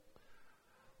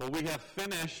Well, we have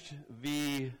finished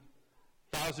the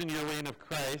 1,000-year reign of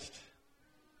Christ.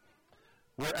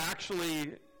 We're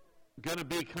actually going to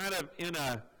be kind of in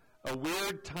a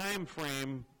weird time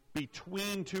frame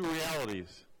between two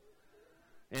realities.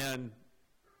 And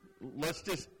let's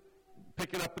just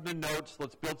pick it up in the notes.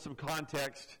 Let's build some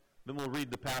context. Then we'll read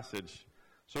the passage.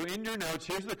 So in your notes,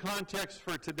 here's the context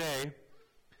for today.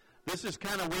 This is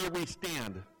kind of where we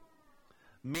stand.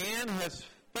 Man has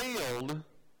failed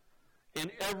in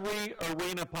every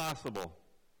arena possible.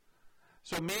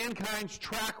 So mankind's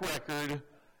track record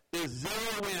is 0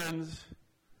 wins,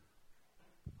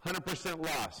 100%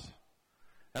 loss.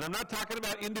 And I'm not talking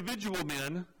about individual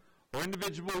men or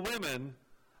individual women.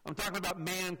 I'm talking about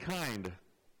mankind.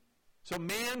 So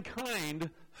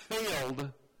mankind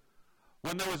failed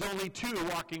when there was only two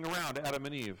walking around, Adam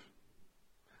and Eve.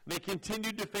 They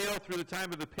continued to fail through the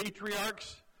time of the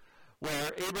patriarchs,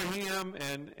 where Abraham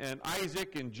and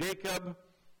Isaac and Jacob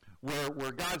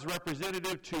were God's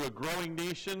representative to a growing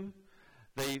nation.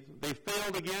 They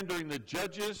failed again during the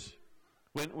Judges,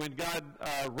 when God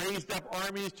raised up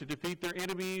armies to defeat their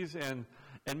enemies and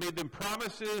made them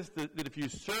promises that if you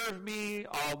serve me,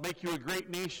 I'll make you a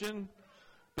great nation.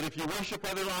 But if you worship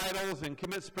other idols and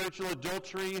commit spiritual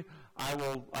adultery, I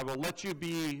will let you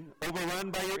be overrun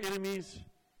by your enemies.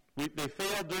 They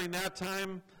failed during that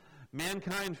time.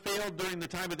 Mankind failed during the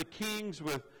time of the kings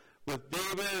with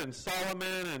David and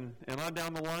Solomon and on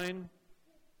down the line.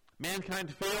 Mankind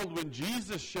failed when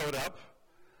Jesus showed up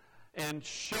and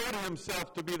showed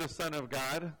himself to be the Son of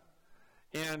God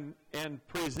and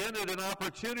presented an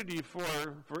opportunity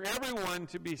for everyone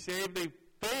to be saved. They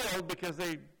failed because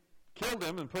they killed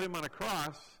him and put him on a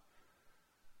cross.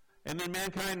 And then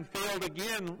mankind failed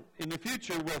again in the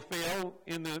future, will fail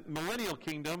in the millennial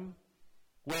kingdom,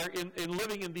 where in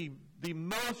living in the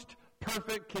most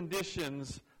perfect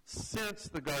conditions since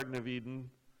the Garden of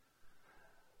Eden,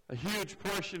 a huge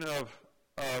portion of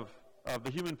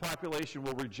the human population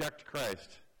will reject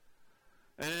Christ.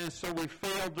 And so we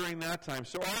failed during that time.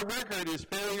 So our record is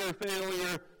failure,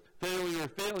 failure, failure,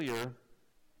 failure.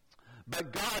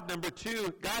 But God, number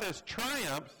two, God has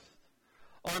triumphed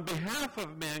on behalf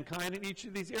of mankind in each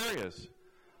of these areas.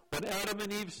 When Adam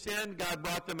and Eve sinned, God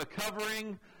brought them a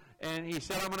covering, and he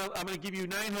said, I'm going to give you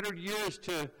 900 years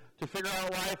to figure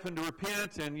out life and to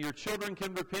repent, and your children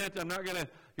can repent. You're not going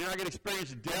to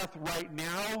experience death right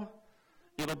now.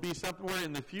 It'll be somewhere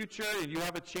in the future, and you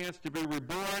have a chance to be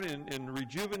reborn and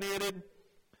rejuvenated.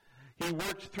 He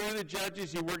worked through the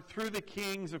judges. He worked through the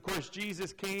kings. Of course,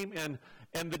 Jesus came, and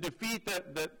the defeat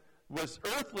that was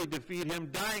earthly defeat, him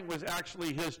dying, was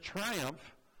actually his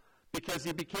triumph, because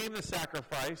he became the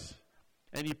sacrifice,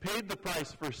 and he paid the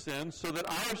price for sin so that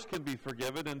ours can be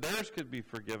forgiven and theirs could be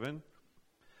forgiven.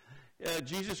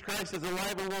 Jesus Christ is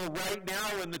alive and well right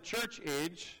now in the church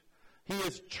age. He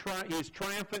is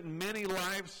triumphant in many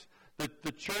lives.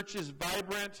 The church is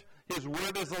vibrant. His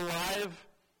word is alive.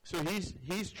 So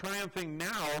he's triumphing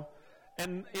now.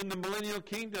 And in the millennial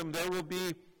kingdom, there will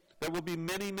be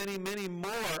many, many, many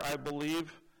more, I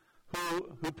believe,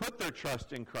 who put their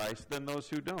trust in Christ than those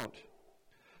who don't.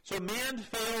 So man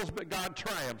fails, but God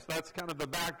triumphs. That's kind of the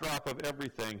backdrop of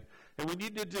everything. And we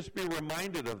need to just be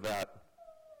reminded of that.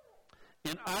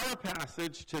 In our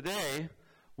passage today,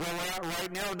 where we're at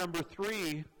right now, number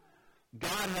 3,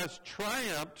 God has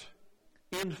triumphed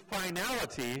in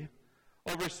finality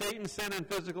over Satan, sin, and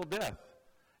physical death.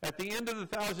 At the end of the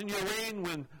 1,000-year reign,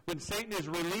 when Satan is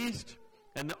released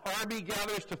and the army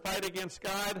gathers to fight against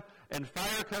God and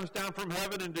fire comes down from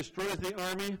heaven and destroys the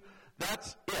army,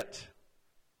 that's it.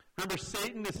 Remember,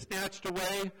 Satan is snatched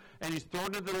away and he's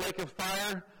thrown into the lake of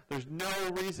fire. There's no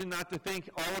reason not to think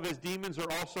all of his demons are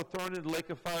also thrown into the lake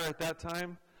of fire at that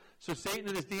time. So Satan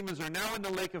and his demons are now in the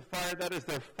lake of fire. That is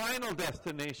their final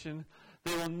destination.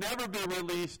 They will never be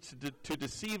released to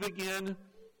deceive again.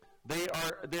 They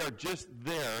are just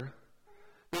there.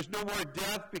 There's no more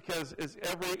death, because as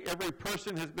every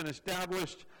person has been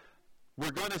established,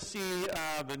 we're going to see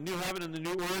the new heaven and the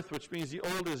new earth, which means the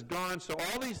old is gone. So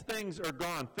all these things are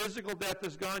gone. Physical death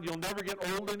is gone. You'll never get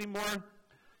old anymore.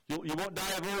 You won't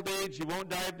die of old age. You won't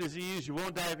die of disease. You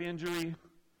won't die of injury.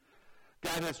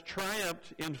 God has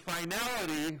triumphed in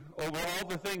finality over all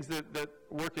the things that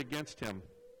work against him.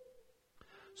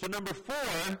 So number 4,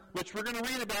 which we're going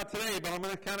to read about today, but I'm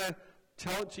going to kind of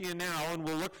tell it to you now, and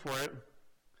we'll look for it.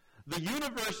 The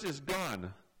universe is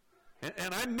gone.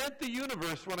 And I meant the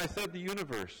universe when I said the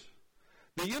universe.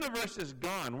 The universe is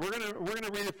gone. We're going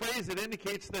to read a phrase that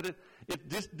indicates that it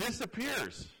just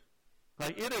disappears.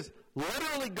 Like, it is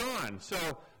literally gone. So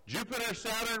Jupiter,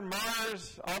 Saturn,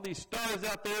 Mars, all these stars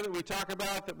out there that we talk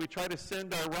about, that we try to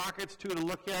send our rockets to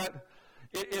look at,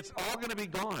 It's all going to be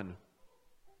gone.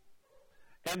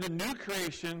 And the new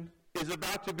creation is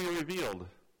about to be revealed.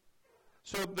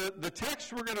 So the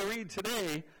text we're going to read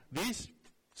today, these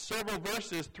several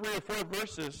verses, 3 or 4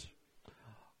 verses,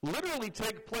 literally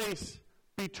take place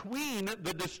between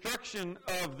the destruction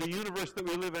of the universe that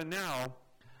we live in now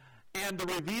and the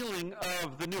revealing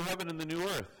of the new heaven and the new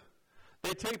earth.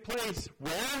 They take place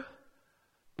where?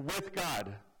 With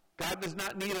God. God does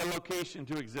not need a location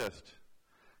to exist.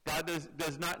 God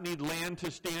does not need land to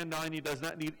stand on. He does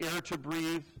not need air to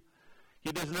breathe.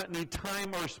 He does not need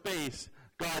time or space.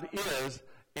 God is,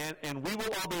 and we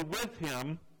will all be with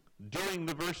him during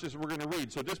the verses we're going to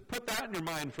read. So just put that in your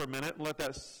mind for a minute and let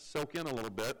that soak in a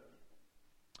little bit.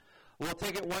 We'll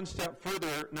take it one step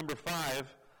further. Number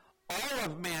 5, all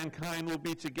of mankind will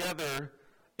be together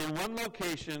in one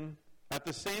location at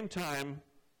the same time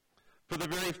for the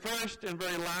very first and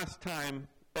very last time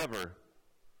ever.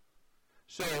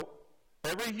 So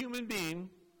every human being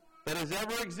that has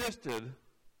ever existed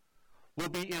will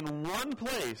be in one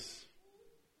place,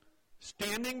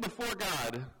 standing before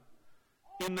God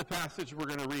in the passage we're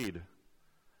going to read.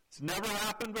 It's never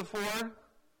happened before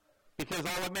because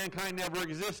all of mankind never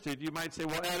existed. You might say,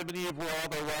 well, Adam and Eve were all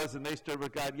there was and they stood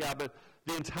with God. Yeah, but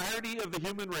the entirety of the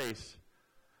human race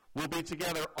will be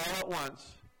together all at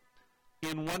once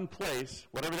in one place,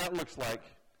 whatever that looks like,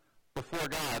 before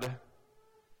God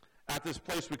at this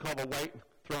place we call the White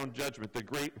Throne Judgment, the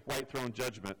Great White Throne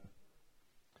Judgment.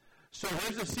 So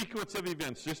here's a sequence of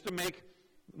events, just to make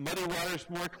muddy waters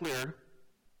more clear.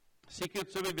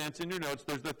 Sequence of events in your notes.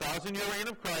 There's the 1,000-year reign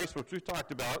of Christ, which we've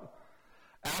talked about.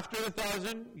 After the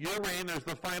 1,000-year reign, there's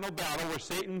the final battle where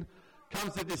Satan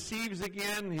comes and deceives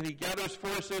again, and he gathers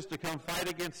forces to come fight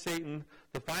against Satan.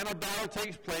 The final battle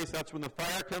takes place. That's when the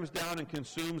fire comes down and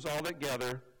consumes all that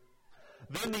gather.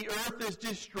 Then the earth is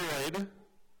destroyed.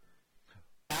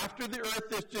 After the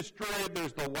earth is destroyed,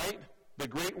 there's the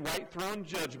Great White Throne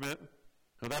Judgment.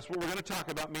 So that's what we're going to talk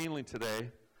about mainly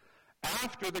today.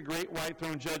 After the Great White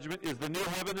Throne Judgment is the new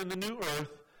heaven and the new earth.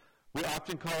 We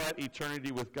often call that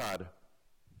eternity with God.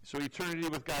 So eternity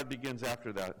with God begins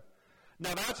after that.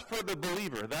 Now that's for the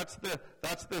believer. That's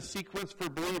the sequence for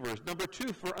believers. Number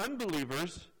 2, for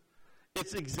unbelievers,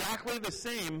 it's exactly the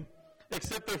same,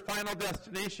 except their final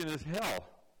destination is hell.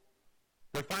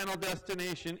 Their final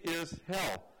destination is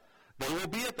hell. They will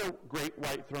be at the Great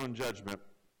White Throne Judgment.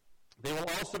 They will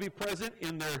also be present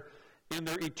in their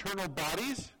eternal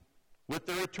bodies with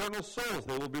their eternal souls.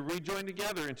 They will be rejoined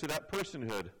together into that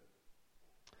personhood.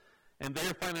 And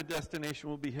their final destination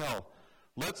will be hell.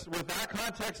 With that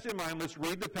context in mind, let's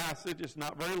read the passage. It's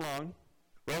not very long.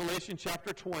 Revelation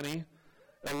chapter 20,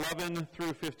 11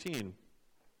 through 15.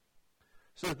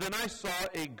 So then I saw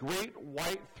a great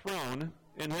white throne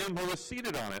and him who was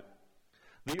seated on it.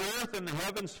 The earth and the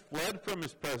heavens fled from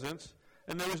his presence,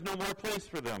 and there was no more place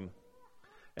for them.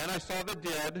 And I saw the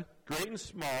dead, great and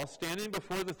small, standing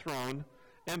before the throne,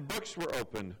 and books were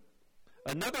opened.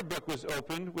 Another book was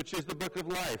opened, which is the book of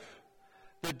life.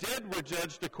 The dead were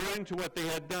judged according to what they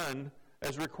had done,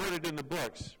 as recorded in the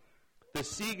books. The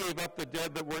sea gave up the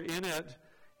dead that were in it,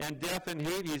 and death and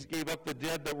Hades gave up the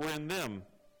dead that were in them.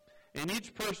 And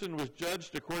each person was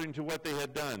judged according to what they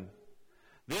had done.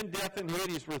 Then death and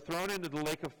Hades were thrown into the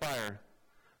lake of fire.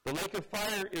 The lake of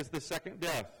fire is the second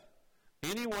death.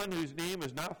 Anyone whose name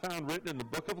is not found written in the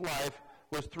book of life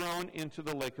was thrown into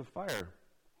the lake of fire.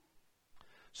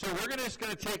 So we're just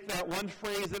going to take that one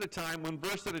phrase at a time, one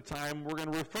verse at a time. We're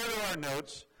going to refer to our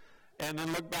notes and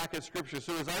then look back at Scripture.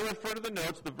 So as I refer to the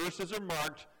notes, the verses are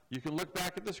marked. You can look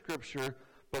back at the Scripture,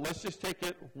 but let's just take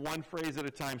it one phrase at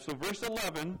a time. So verse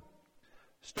 11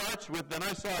 starts with, Then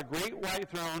I saw a great white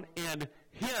throne and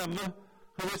him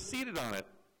who was seated on it.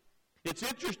 It's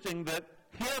interesting that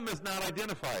him is not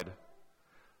identified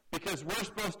because we're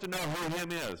supposed to know who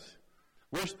him is.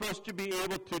 We're supposed to be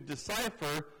able to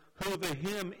decipher who the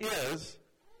him is,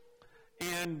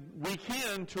 and we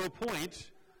can to a point,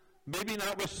 maybe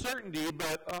not with certainty,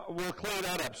 but we'll clear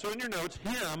that up. So in your notes,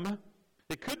 him,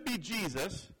 it could be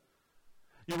Jesus.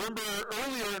 You remember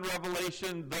earlier in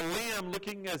Revelation, the lamb,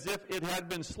 looking as if it had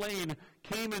been slain,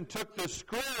 came and took the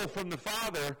scroll from the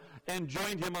Father and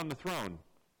joined him on the throne.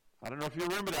 I don't know if you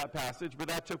remember that passage, but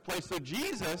that took place. So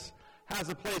Jesus has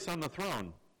a place on the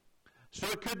throne. So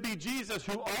it could be Jesus,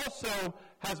 who also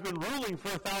has been ruling for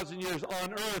 1,000 years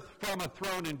on earth from a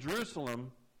throne in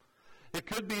Jerusalem. It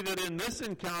could be that in this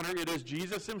encounter, it is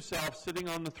Jesus himself sitting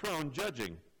on the throne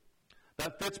judging.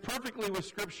 That fits perfectly with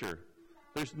Scripture.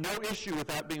 There's no issue with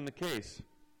that being the case.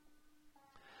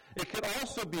 It could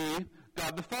also be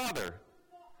God the Father,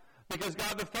 because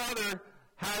God the Father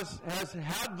has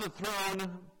had the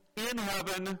throne in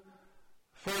heaven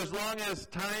for as long as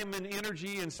time and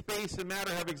energy and space and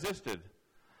matter have existed.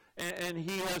 And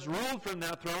he has ruled from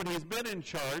that throne. He's been in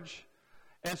charge.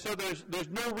 And so there's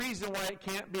no reason why it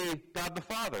can't be God the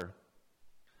Father.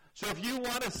 So if you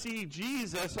want to see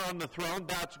Jesus on the throne,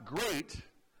 that's great.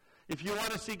 If you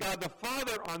want to see God the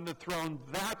Father on the throne,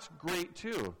 that's great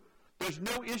too. There's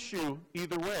no issue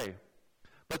either way.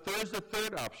 But there's a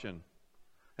third option.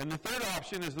 And the third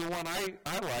option is the one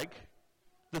I like.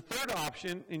 The third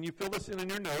option, and you fill this in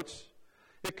your notes,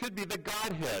 it could be the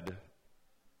Godhead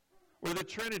or the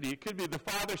Trinity. It could be the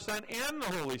Father, Son, and the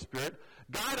Holy Spirit.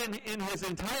 God in his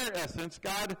entire essence,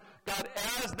 God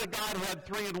as the Godhead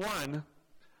 3 in 1,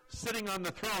 sitting on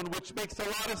the throne, which makes a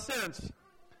lot of sense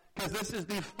because this is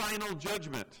the final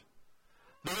judgment.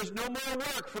 There is no more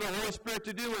work for the Holy Spirit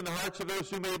to do in the hearts of those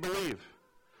who may believe.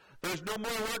 There's no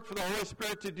more work for the Holy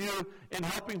Spirit to do in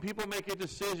helping people make a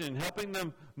decision, helping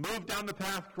them move down the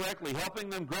path correctly, helping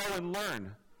them grow and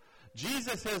learn.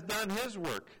 Jesus has done his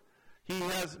work. He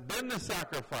has been the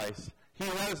sacrifice. He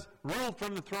has ruled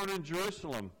from the throne in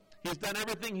Jerusalem. He's done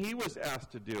everything he was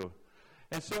asked to do.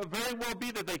 And so it very well be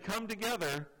that they come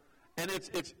together, and it's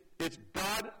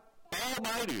God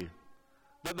Almighty,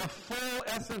 the full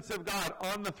essence of God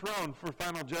on the throne for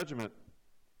final judgment.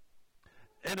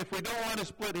 And if we don't want to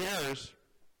split hairs,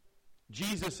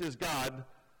 Jesus is God,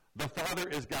 the Father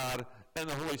is God, and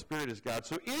the Holy Spirit is God.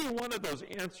 So any one of those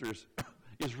answers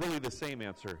is really the same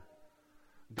answer.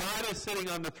 God is sitting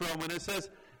on the throne. When it says,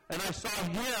 and I saw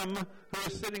him who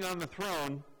is sitting on the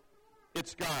throne,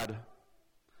 it's God.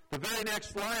 The very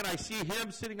next line, I see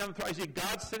him sitting on the throne. I see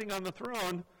God sitting on the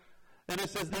throne. And it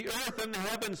says, the earth and the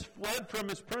heavens fled from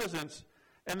his presence,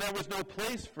 and there was no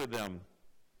place for them.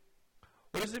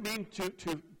 What does it mean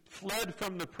to fled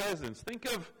from the presence? Think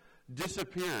of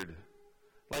disappeared.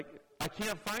 Like, I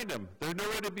can't find them. They're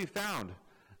nowhere to be found.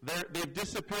 They've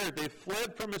disappeared. They've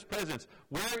fled from his presence.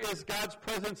 Where is God's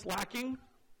presence lacking?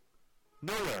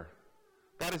 Nowhere.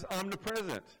 God is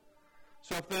omnipresent.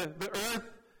 So if the earth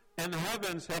and the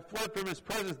heavens have fled from his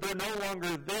presence, they're no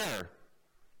longer there.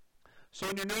 So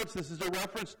in your notes, this is a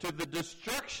reference to the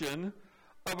destruction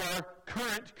of our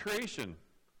current creation.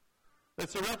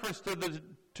 It's a reference to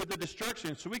the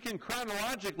destruction. So we can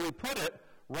chronologically put it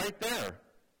right there.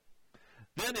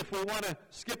 Then if we want to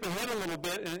skip ahead a little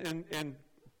bit and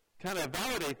kind of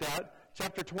validate that,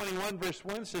 chapter 21, verse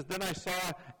 1 says, then I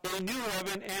saw a new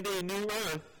heaven and a new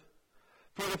earth,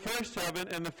 for the first heaven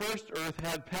and the first earth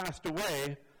had passed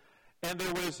away, and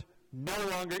there was no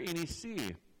longer any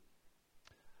sea.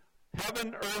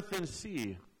 Heaven, earth, and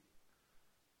sea.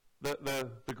 The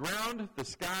ground, the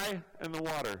sky, and the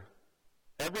water.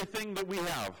 Everything that we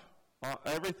have,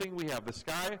 the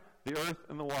sky, the earth,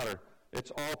 and the water,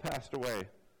 it's all passed away.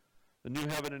 The new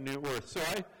heaven and new earth. So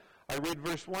I read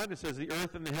verse 1. It says, the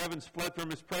earth and the heavens fled from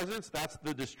his presence. That's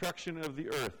the destruction of the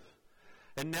earth.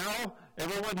 And now,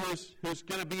 everyone who's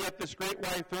going to be at this great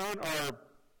white throne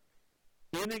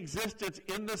are in existence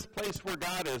in this place where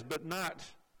God is, but not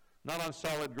on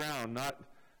solid ground, not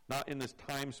in this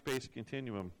time-space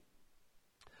continuum.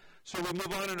 So we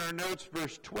move on in our notes,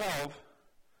 verse 12.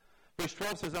 Verse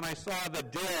 12 says, and I saw the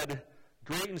dead,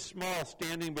 great and small,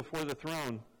 standing before the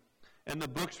throne, and the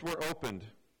books were opened.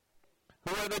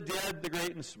 Who are the dead, the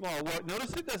great and small? Well,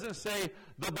 notice it doesn't say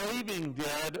the believing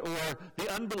dead or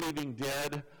the unbelieving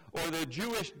dead or the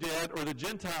Jewish dead or the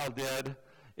Gentile dead.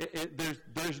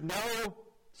 There's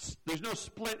no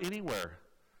split anywhere.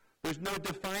 There's no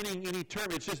defining any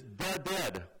term. It's just the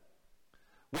dead.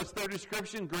 What's their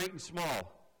description? Great and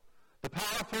small. The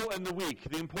powerful and the weak.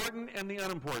 The important and the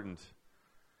unimportant.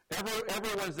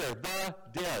 Everyone's there. The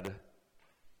dead.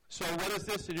 So what is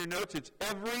this in your notes? It's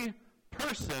every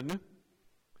person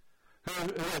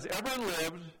who has ever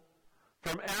lived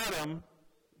from Adam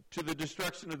to the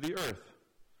destruction of the earth.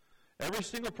 Every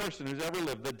single person who's ever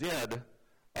lived, the dead,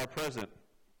 are present.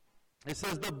 It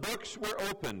says the books were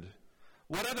opened.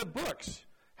 What are the books?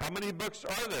 How many books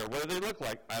are there? What do they look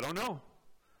like? I don't know.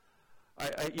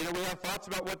 We have thoughts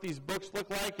about what these books look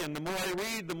like, and the more I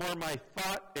read, the more my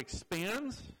thought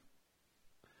expands.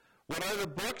 What are the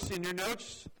books in your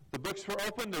notes? The books were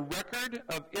opened, the record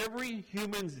of every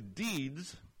human's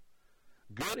deeds,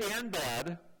 good and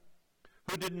bad,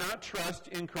 who did not trust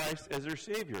in Christ as their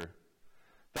Savior.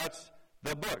 That's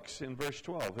the books in verse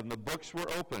 12, and the books were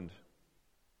opened.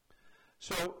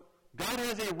 So God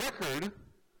has a record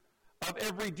of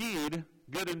every deed,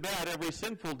 good and bad, every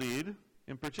sinful deed,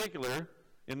 in particular,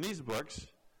 in these books,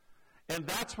 and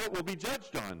that's what will be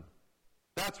judged on.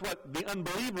 That's what the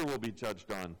unbeliever will be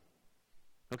judged on.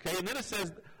 Okay, and then it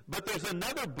says, but there's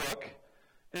another book,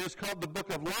 and it's called the book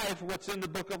of life. What's in the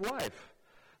book of life?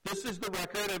 This is the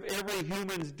record of every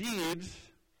human's deeds,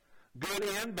 good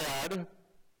and bad,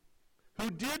 who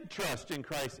did trust in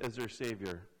Christ as their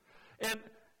Savior. And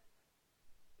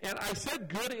I said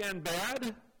good and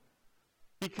bad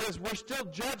because we're still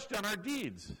judged on our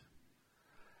deeds.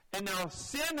 And now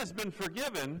sin has been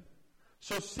forgiven,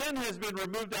 so sin has been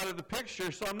removed out of the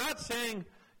picture. So I'm not saying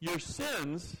your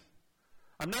sins,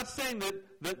 I'm not saying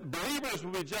that believers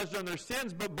will be judged on their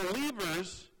sins, but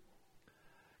believers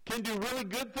can do really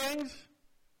good things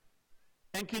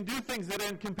and can do things that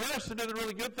in comparison to the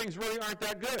really good things really aren't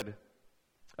that good.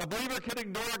 A believer can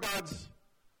ignore God's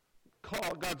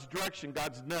call, God's direction,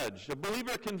 God's nudge. A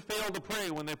believer can fail to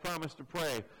pray when they promise to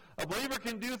pray. A believer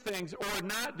can do things or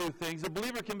not do things. A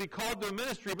believer can be called to a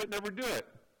ministry but never do it.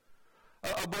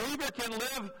 A believer can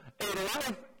live a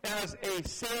life as a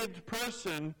saved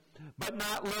person but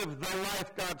not live the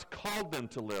life God's called them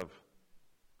to live.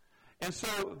 And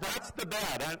so that's the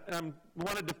bad. I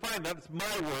want to define that. It's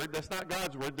my word. That's not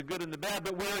God's word, the good and the bad.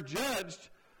 But we're judged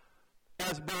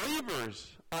as believers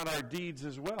on our deeds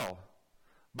as well.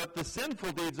 But the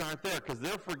sinful deeds aren't there because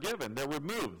they're forgiven. They're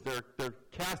removed. They're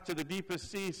cast to the deepest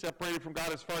sea, separated from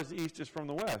God as far as the east is from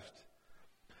the west.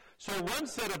 So one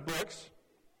set of books,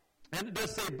 and it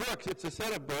does say books, it's a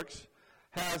set of books,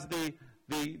 has the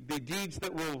deeds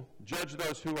that will judge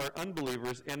those who are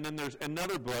unbelievers, and then there's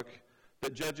another book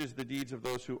that judges the deeds of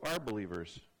those who are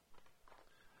believers.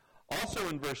 Also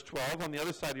in verse 12, on the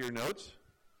other side of your notes,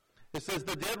 it says,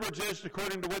 the dead were judged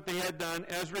according to what they had done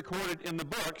as recorded in the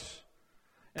books.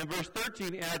 And verse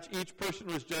 13 adds, each person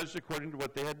was judged according to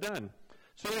what they had done.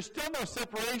 So there's still no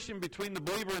separation between the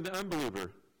believer and the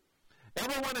unbeliever.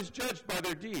 Everyone is judged by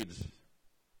their deeds.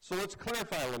 So let's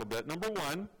clarify a little bit. Number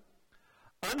one,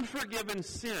 unforgiven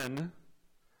sin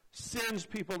sends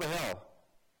people to hell.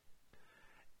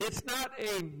 It's not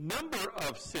a number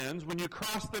of sins. When you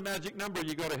cross the magic number,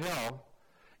 you go to hell.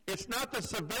 It's not the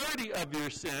severity of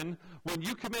your sin. When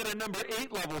you commit a number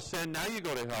 8 level sin, now you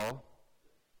go to hell.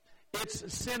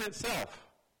 It's sin itself.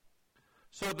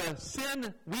 So the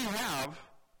sin we have,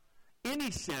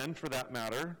 any sin for that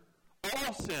matter,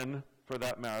 all sin for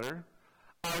that matter,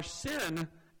 our sin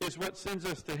is what sends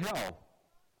us to hell.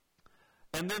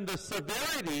 And then the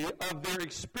severity of their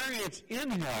experience in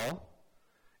hell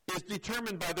is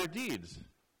determined by their deeds.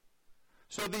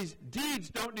 So these deeds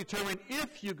don't determine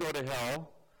if you go to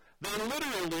hell. They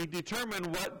literally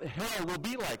determine what hell will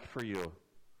be like for you.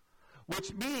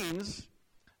 Which means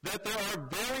that there are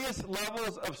various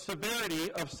levels of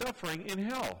severity of suffering in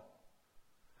hell.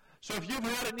 So if you've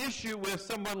had an issue with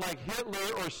someone like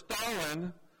Hitler or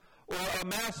Stalin or a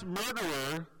mass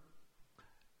murderer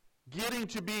getting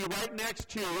to be right next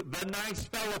to the nice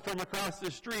fellow from across the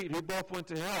street who both went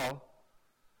to hell,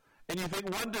 and you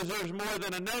think one deserves more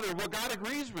than another, well, God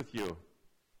agrees with you.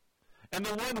 And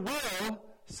the one will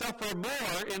suffer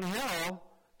more in hell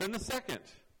than the second.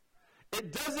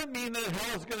 It doesn't mean that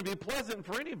hell is going to be pleasant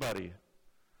for anybody.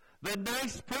 The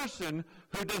nice person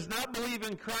who does not believe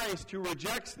in Christ, who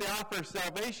rejects the offer of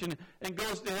salvation and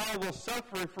goes to hell, will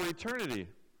suffer for eternity.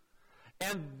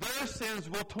 And their sins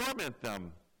will torment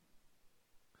them.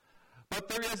 But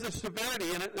there is a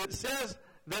severity, and it says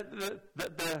that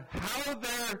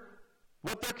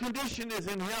what their condition is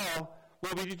in hell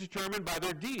will be determined by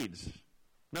their deeds.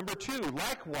 Number 2,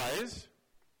 likewise,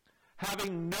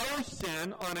 having no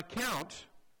sin on account,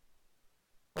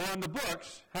 or on the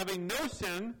books, having no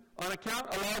sin on account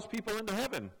allows people into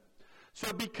heaven.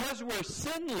 So because we're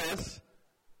sinless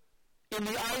in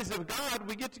the eyes of God,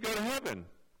 we get to go to heaven.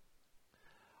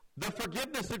 The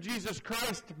forgiveness of Jesus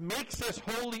Christ makes us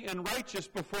holy and righteous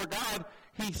before God.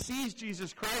 He sees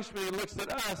Jesus Christ when he looks at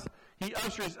us. He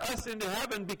ushers us into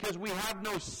heaven because we have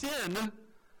no sin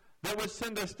that would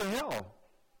send us to hell.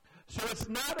 So it's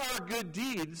not our good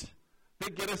deeds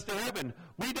that get us to heaven.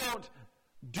 We don't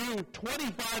do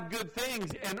 25 good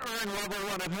things and earn level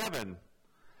 1 of heaven.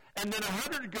 And then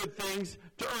 100 good things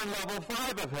to earn level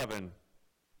 5 of heaven.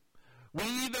 We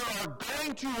either are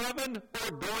going to heaven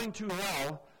or going to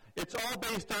hell. It's all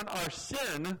based on our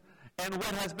sin and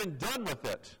what has been done with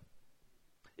it.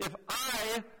 If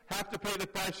I have to pay the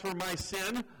price for my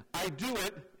sin, I do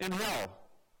it in hell.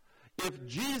 If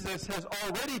Jesus has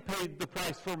already paid the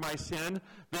price for my sin,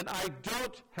 then I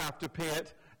don't have to pay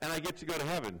it, and I get to go to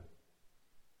heaven.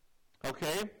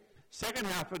 Okay? Second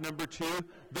half of number 2,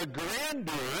 the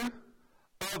grandeur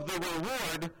of the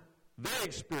reward they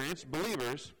experience,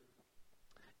 believers,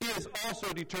 is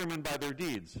also determined by their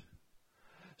deeds.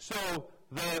 So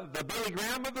the Billy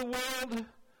Graham of the world,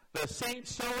 the saint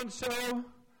so-and-so,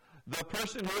 the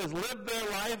person who has lived their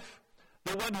life,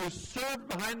 the one who served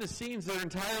behind the scenes their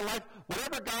entire life,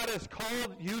 whatever God has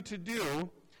called you to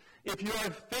do, if you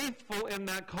are faithful in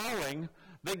that calling,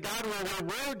 then God will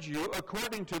reward you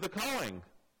according to the calling.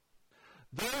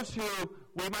 Those who,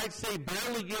 we might say,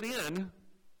 barely get in,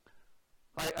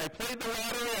 I played the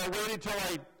lottery, I waited till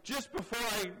just before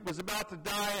I was about to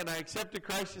die and I accepted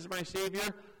Christ as my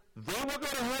Savior, they will go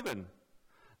to heaven.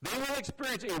 They will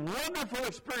experience a wonderful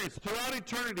experience throughout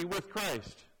eternity with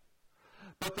Christ.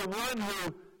 But the one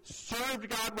who served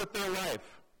God with their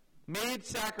life, made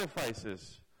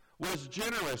sacrifices, was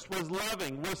generous, was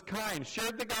loving, was kind,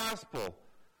 shared the gospel,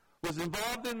 was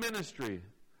involved in ministry,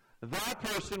 that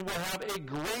person will have a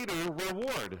greater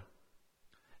reward.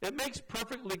 It makes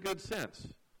perfectly good sense.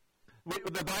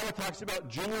 The Bible talks about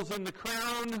jewels in the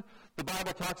crown. The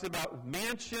Bible talks about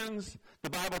mansions. The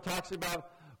Bible talks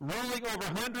about ruling over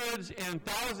hundreds and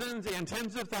thousands and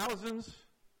tens of thousands.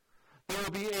 There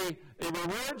will be a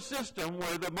reward system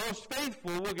where the most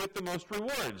faithful will get the most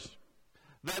rewards.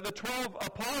 The 12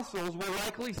 apostles will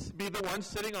likely be the ones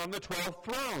sitting on the 12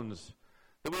 thrones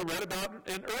that we read about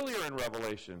earlier in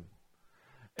Revelation.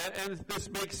 And this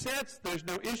makes sense. There's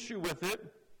no issue with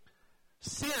it.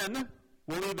 Sin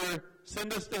will either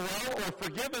send us to hell, or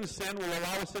forgiven sin will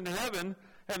allow us into heaven,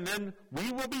 and then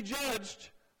we will be judged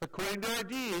according to our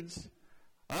deeds.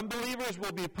 Unbelievers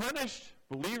will be punished.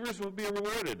 Believers will be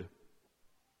rewarded.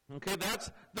 Okay, that's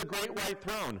the great white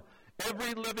throne.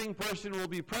 Every living person will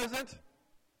be present,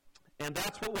 and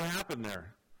that's what will happen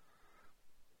there.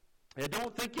 I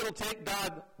don't think it'll take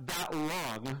God that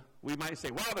long. We might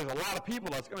say, wow, there's a lot of people.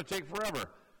 That's going to take forever.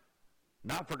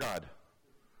 Not for God.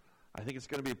 I think it's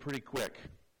going to be pretty quick.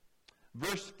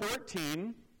 Verse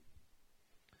 14.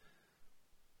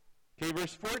 Okay,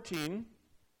 verse 14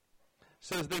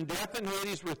 says, then death and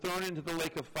Hades were thrown into the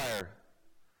lake of fire.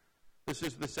 This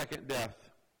is the second death.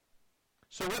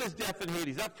 So what is death and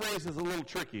Hades? That phrase is a little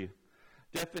tricky.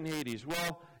 Death and Hades.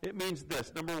 Well, it means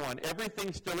this. Number one,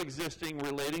 everything still existing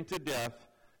relating to death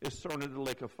is thrown into the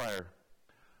lake of fire.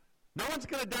 No one's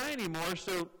going to die anymore,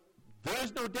 so there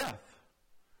is no death.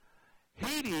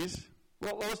 Hades,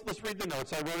 well, let's read the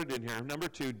notes. I wrote it in here. Number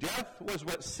two, death was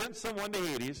what sent someone to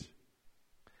Hades.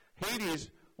 Hades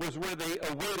was where they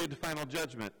awaited final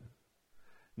judgment.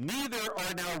 Neither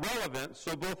are now relevant,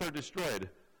 so both are destroyed.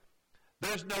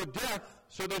 There's no death,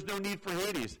 so there's no need for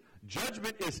Hades.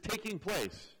 Judgment is taking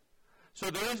place. So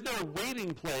there is no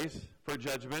waiting place for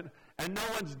judgment, and no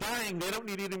one's dying. They don't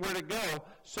need anywhere to go.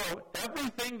 So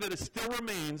everything that still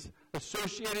remains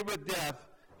associated with death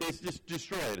is just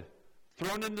destroyed,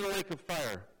 thrown into the lake of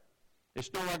fire.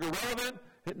 It's no longer relevant.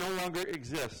 It no longer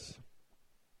exists.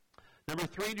 Number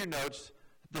three in your notes,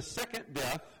 the second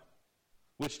death,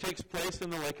 which takes place in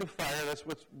the lake of fire, that's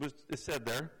what is said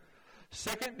there.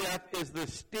 Second death is the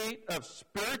state of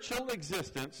spiritual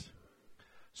existence.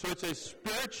 So it's a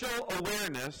spiritual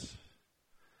awareness.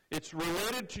 It's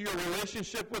related to your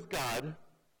relationship with God.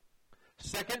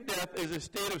 Second death is a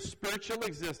state of spiritual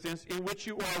existence in which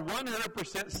you are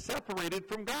 100% separated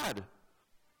from God.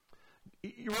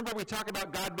 You remember we talked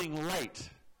about God being light.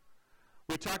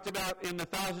 We talked about in the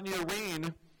 1,000-year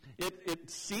reign, it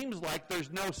seems like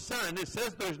there's no sun. It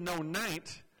says there's no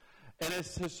night. And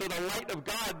so the light of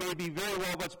God may be very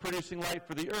well what's producing light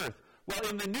for the earth.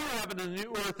 Well, in the new heaven and the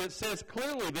new earth, it says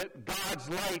clearly that God's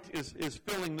light is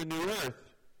filling the new earth.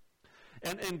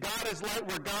 And God is light.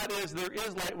 Where God is, there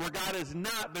is light. Where God is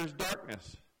not, there's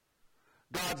darkness.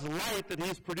 God's light that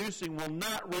he's producing will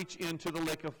not reach into the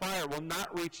lake of fire, will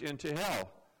not reach into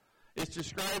hell. It's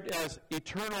described as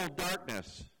eternal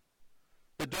darkness,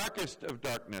 the darkest of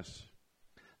darkness.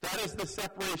 That is the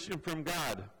separation from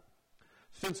God.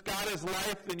 Since God is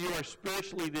life, then you are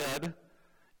spiritually dead,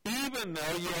 even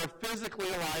though you are physically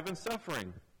alive and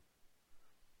suffering.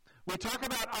 We talk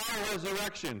about our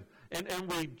resurrection,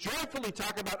 and we joyfully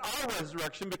talk about our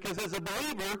resurrection because as a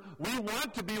believer, we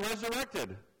want to be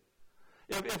resurrected.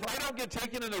 If I don't get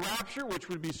taken in the rapture, which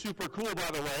would be super cool,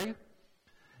 by the way,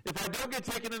 if I don't get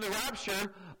taken in the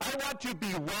rapture, I want to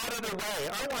be rotted away.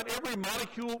 I want every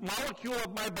molecule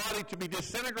of my body to be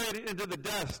disintegrated into the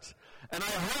dust. And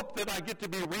I hope that I get to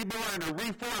be reborn or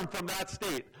reformed from that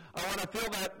state. I want to feel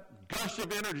that gush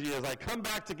of energy as I come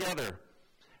back together.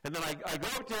 And then I go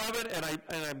up to heaven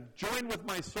and I'm joined with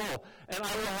my soul. And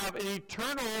I will have an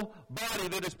eternal body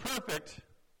that is perfect.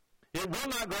 It will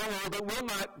not grow old. It will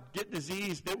not get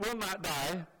diseased. It will not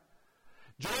die.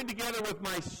 Joined together with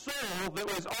my soul that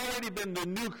has already been the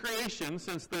new creation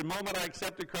since the moment I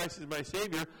accepted Christ as my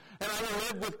Savior, and I will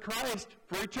live with Christ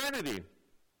for eternity.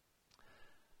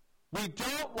 We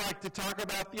don't like to talk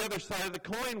about the other side of the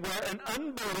coin where an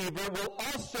unbeliever will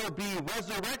also be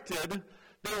resurrected.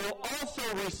 They will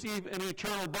also receive an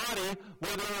eternal body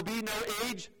where there will be no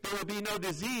age, there will be no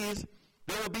disease.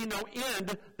 There will be no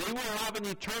end. They will have an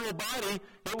eternal body.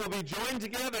 It will be joined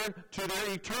together to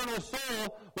their eternal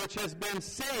soul, which has been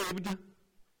saved,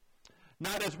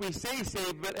 not as we say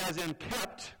saved, but as in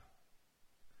kept.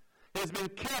 It has been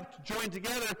kept, joined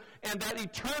together, and that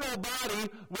eternal body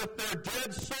with their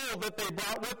dead soul that they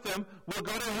brought with them will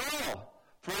go to hell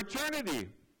for eternity.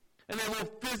 And they will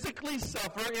physically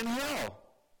suffer in hell.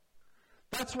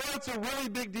 That's why it's a really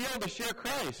big deal to share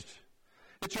Christ.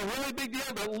 It's a really big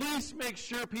deal to at least make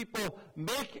sure people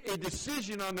make a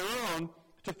decision on their own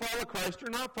to follow Christ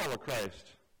or not follow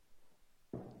Christ.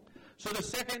 So the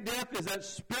second death is that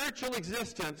spiritual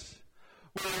existence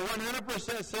where you're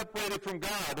 100% separated from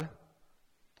God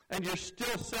and you're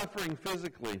still suffering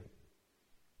physically.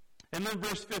 And then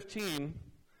verse 15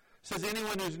 says,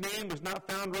 anyone whose name was not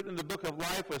found written in the book of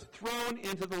life was thrown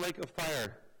into the lake of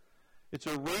fire. It's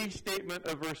a restatement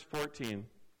of verse 14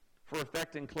 for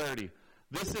effect and clarity.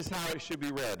 This is how it should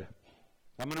be read.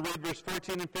 I'm going to read verse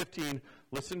 14 and 15.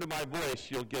 Listen to my voice,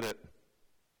 you'll get it.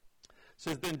 It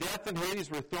says, then death and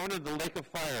Hades were thrown into the lake of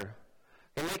fire.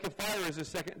 The lake of fire is the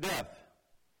second death.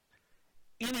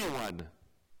 Anyone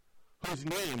whose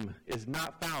name is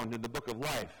not found in the book of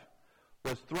life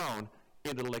was thrown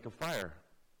into the lake of fire.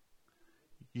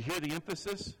 You hear the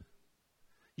emphasis?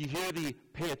 You hear the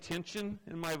pay attention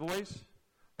in my voice?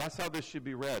 That's how this should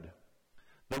be read.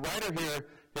 The writer here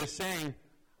is saying,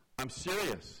 I'm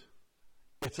serious.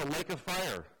 It's a lake of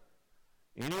fire.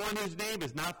 Anyone whose name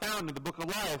is not found in the book of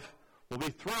life will be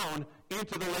thrown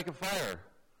into the lake of fire.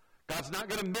 God's not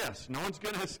going to miss. No one's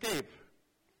going to escape.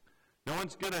 No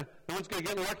one's going to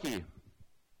get lucky.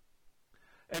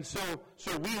 And so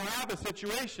we have a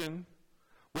situation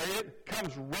where it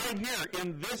comes right here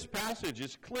in this passage.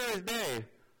 It's clear as day.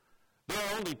 There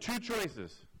are only two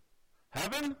choices,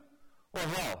 heaven or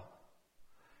hell.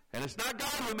 And it's not God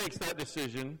who makes that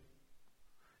decision.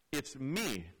 It's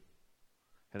me.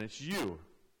 And it's you.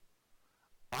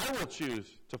 I will choose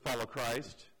to follow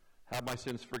Christ, have my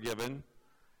sins forgiven,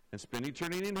 and spend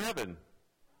eternity in heaven.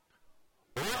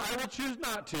 Or I will choose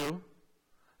not to,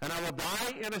 and I will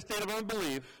die in a state of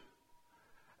unbelief,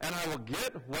 and I will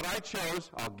get what I chose,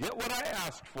 I'll get what I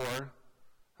asked for,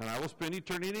 and I will spend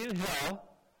eternity in hell,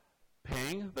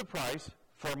 paying the price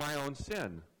for my own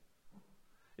sin.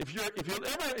 If you're kind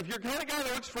of guy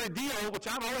that looks for a deal, which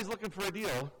I'm always looking for a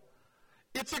deal,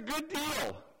 it's a good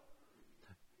deal.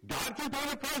 God can pay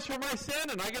the price for my sin,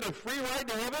 and I get a free ride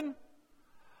to heaven,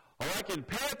 or I can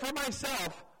pay it for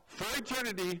myself for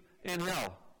eternity in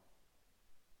hell.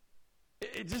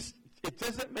 It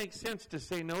doesn't make sense to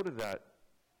say no to that.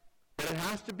 But it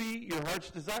has to be your heart's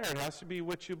desire. It has to be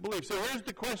what you believe. So here's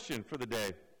the question for the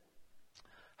day.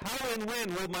 How and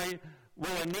when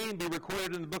will a name be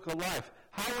recorded in the book of life?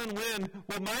 How and when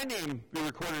will my name be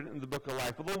recorded in the book of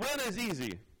life? Well, the when is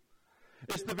easy.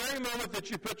 It's the very moment that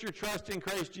you put your trust in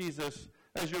Christ Jesus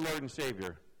as your Lord and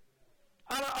Savior.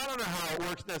 I don't know how it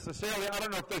works necessarily. I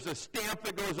don't know if there's a stamp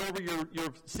that goes over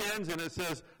your sins and it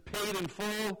says paid in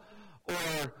full,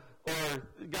 or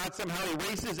God somehow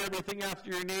erases everything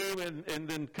after your name and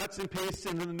then cuts and pastes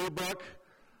into the new book.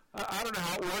 I don't know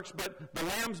how it works, but the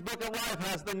Lamb's Book of Life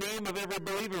has the name of every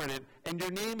believer in it, and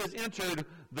your name is entered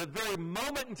the very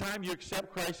moment in time you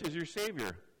accept Christ as your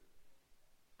Savior.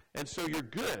 And so you're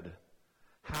good.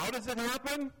 How does it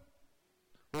happen?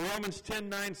 Well, Romans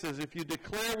 10:9 says, if you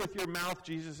declare with your mouth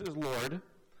Jesus is Lord,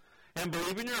 and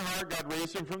believe in your heart God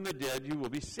raised him from the dead, you will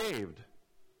be saved.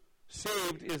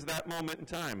 Saved is that moment in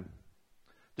time.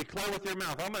 Declare with your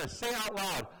mouth. I'm going to say out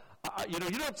loud. You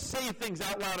don't say things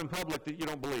out loud in public that you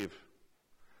don't believe.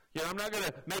 I'm not going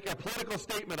to make a political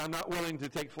statement I'm not willing to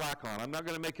take flack on. I'm not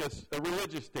going to make a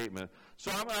religious statement.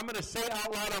 So I'm going to say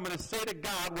out loud, I'm going to say to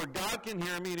God, where God can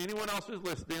hear me and anyone else who's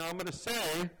listening, I'm going to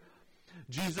say,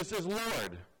 Jesus is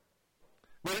Lord.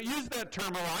 We don't use that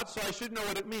term a lot, so I should know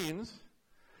what it means.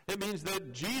 It means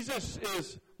that Jesus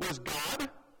was God.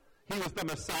 He was the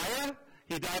Messiah.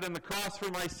 He died on the cross for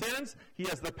my sins. He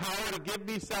has the power to give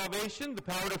me salvation, the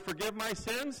power to forgive my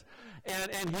sins,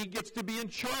 and he gets to be in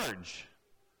charge.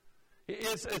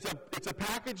 It's a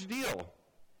package deal.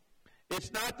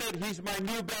 It's not that he's my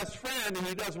new best friend and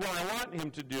he does what I want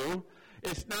him to do.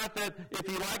 It's not that if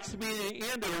he likes me in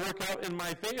the end, it'll work out in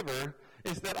my favor.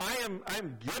 It's that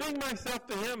I'm getting myself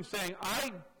to him saying,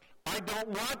 I don't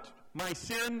want my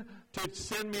sin to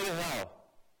send me to hell.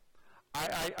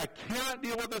 I cannot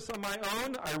deal with this on my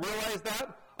own. I realize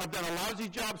that. I've done a lousy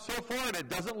job so far, and it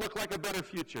doesn't look like a better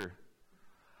future.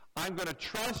 I'm going to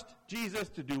trust Jesus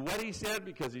to do what he said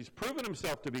because he's proven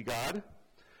himself to be God,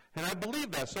 and I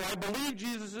believe that. So I believe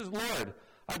Jesus is Lord.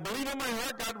 I believe in my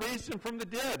heart God raised him from the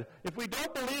dead. If we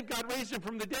don't believe God raised him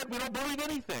from the dead, we don't believe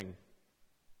anything.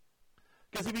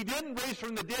 Because if he didn't raise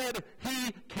from the dead,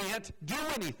 he can't do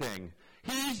anything.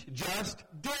 He's just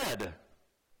dead.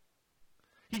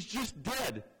 He's just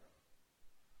dead.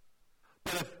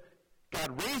 But if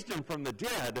God raised him from the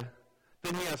dead,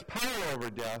 then he has power over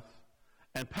death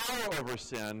and power over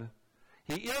sin.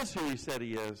 He is who he said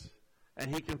he is,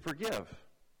 and he can forgive.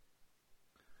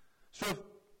 So if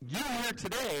you here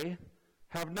today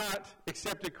have not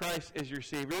accepted Christ as your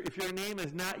Savior, if your name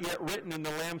is not yet written in the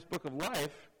Lamb's Book of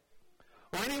Life,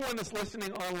 or anyone that's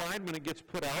listening online when it gets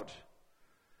put out,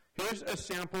 here's a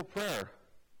sample prayer.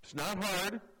 It's not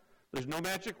hard. There's no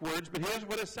magic words, but here's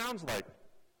what it sounds like.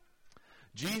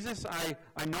 Jesus,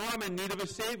 I know I'm in need of a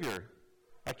Savior.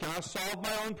 I cannot solve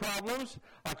my own problems.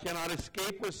 I cannot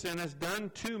escape what sin has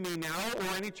done to me now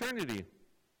or in eternity.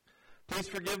 Please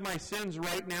forgive my sins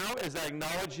right now as I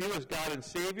acknowledge you as God and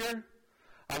Savior.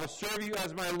 I will serve you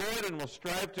as my Lord and will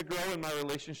strive to grow in my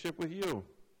relationship with you.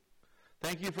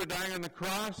 Thank you for dying on the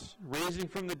cross, raising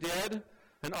from the dead,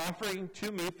 and offering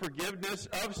to me forgiveness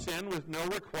of sin with no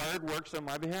required works on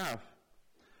my behalf.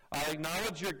 I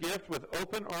acknowledge your gift with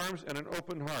open arms and an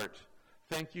open heart.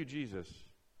 Thank you, Jesus.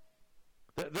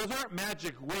 Those aren't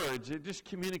magic words. It just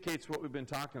communicates what we've been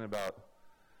talking about.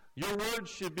 Your words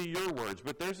should be your words,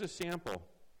 but there's a sample.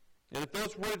 And if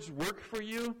those words work for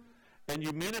you and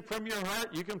you mean it from your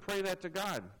heart, you can pray that to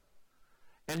God.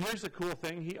 And here's the cool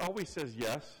thing. He always says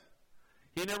yes.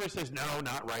 He never says, no,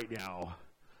 not right now.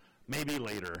 Maybe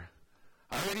later.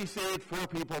 I already saved 4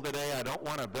 people today. I don't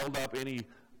want to build up any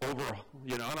I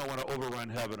don't want to overrun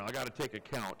heaven. I got to take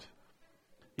account.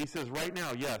 He says, right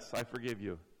now, yes, I forgive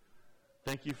you.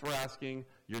 Thank you for asking.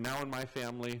 You're now in my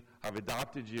family. I've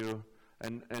adopted you,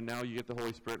 and now you get the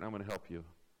Holy Spirit, and I'm going to help you.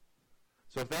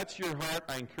 So if that's your heart,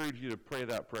 I encourage you to pray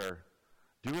that prayer.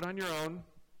 Do it on your own.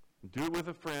 Do it with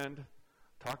a friend.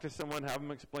 Talk to someone. Have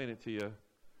them explain it to you.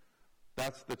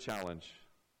 That's the challenge.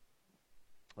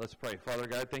 Let's pray. Father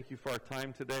God, thank you for our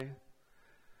time today.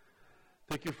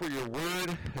 Thank you for your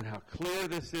word and how clear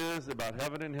this is about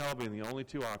heaven and hell being the only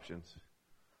 2 options.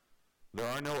 There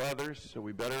are no others, so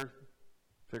we better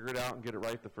figure it out and get it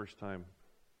right the first time.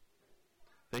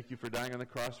 Thank you for dying on the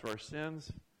cross for our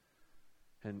sins.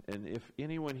 And if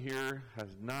anyone here has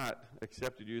not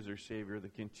accepted you as their Savior,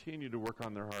 then continue to work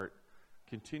on their heart.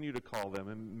 Continue to call them,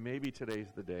 and maybe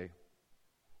today's the day.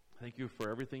 Thank you for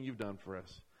everything you've done for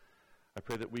us. I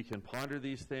pray that we can ponder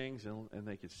these things and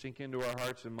they can sink into our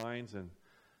hearts and minds, and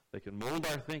they can mold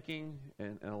our thinking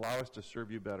and allow us to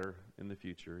serve you better in the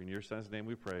future. In your Son's name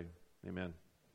we pray. Amen.